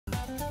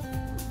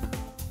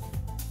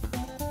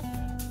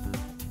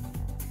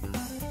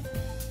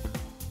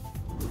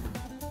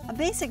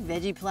basic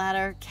veggie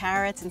platter,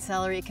 carrots and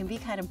celery, it can be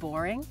kind of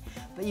boring,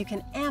 but you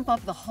can amp up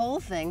the whole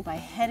thing by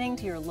heading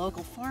to your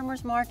local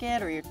farmer's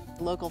market or your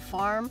local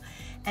farm,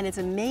 and it's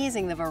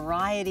amazing the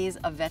varieties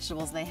of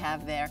vegetables they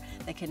have there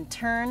that can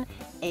turn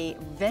a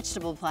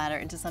vegetable platter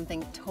into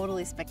something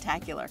totally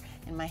spectacular.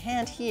 In my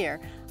hand here,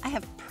 I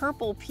have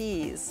purple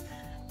peas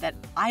that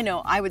I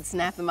know I would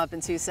snap them up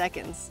in 2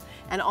 seconds,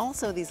 and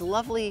also these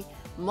lovely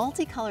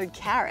multicolored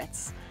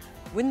carrots.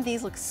 Wouldn't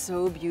these look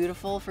so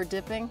beautiful for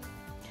dipping?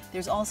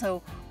 There's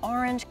also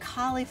orange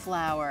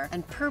cauliflower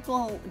and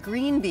purple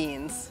green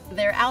beans.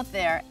 They're out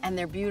there and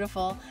they're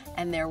beautiful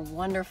and they're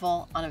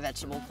wonderful on a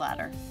vegetable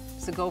platter.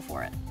 So go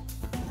for it.